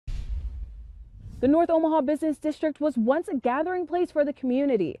The North Omaha Business District was once a gathering place for the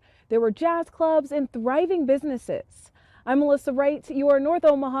community. There were jazz clubs and thriving businesses. I'm Melissa Wright, your North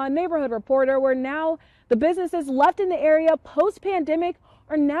Omaha neighborhood reporter, where now the businesses left in the area post-pandemic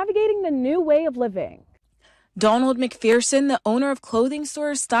are navigating the new way of living. Donald McPherson, the owner of clothing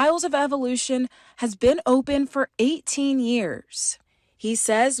store Styles of Evolution, has been open for 18 years. He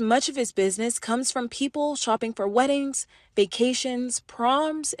says much of his business comes from people shopping for weddings, vacations,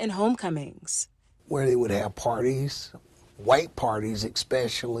 proms, and homecomings. Where they would have parties, white parties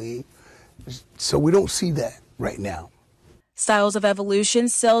especially, so we don't see that right now. Styles of Evolution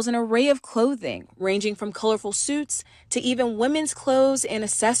sells an array of clothing, ranging from colorful suits to even women's clothes and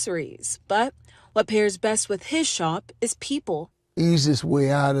accessories. But what pairs best with his shop is people. Easiest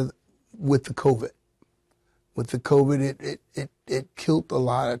way out of with the COVID. With the COVID, it killed a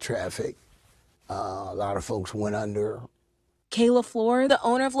lot of traffic. A lot of folks went under. Kay LaFleur, the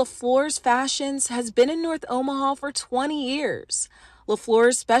owner of LaFleur's Fashions, has been in North Omaha for 20 years.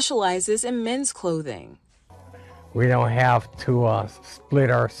 LaFleur specializes in men's clothing. We don't have to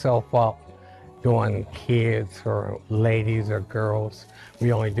split ourselves up doing kids or ladies or girls.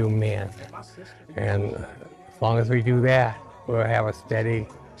 We only do men. And as long as we do that, we'll have a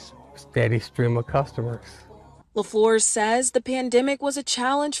steady stream of customers. LaFleur says the pandemic was a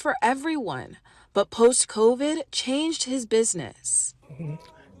challenge for everyone, but post-COVID changed his business.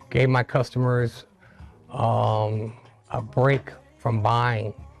 Gave my customers a break from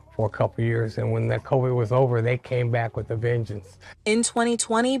buying for a couple years, and when the COVID was over, they came back with a vengeance. In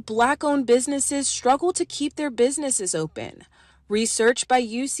 2020, Black-owned businesses struggled to keep their businesses open. Research by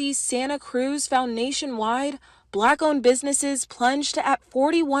UC Santa Cruz found nationwide, Black-owned businesses plunged at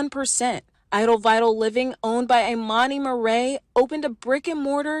 41%. Idle Vital Living, owned by Imani Murray, opened a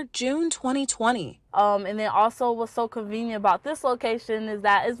brick-and-mortar June 2020. And then also what's so convenient about this location is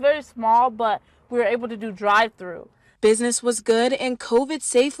that it's very small, but we were able to do drive-through. Business was good and COVID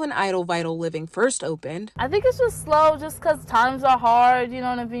safe when Idle Vital Living first opened. I think it's just slow just because times are hard, you know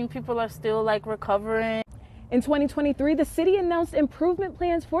what I mean? People are still recovering. In 2023, the city announced improvement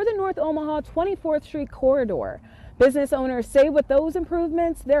plans for the North Omaha 24th Street corridor. Business owners say with those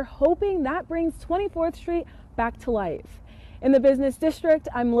improvements, they're hoping that brings 24th Street back to life. In the business district,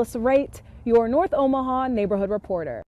 I'm Melissa Wright, your North Omaha neighborhood reporter.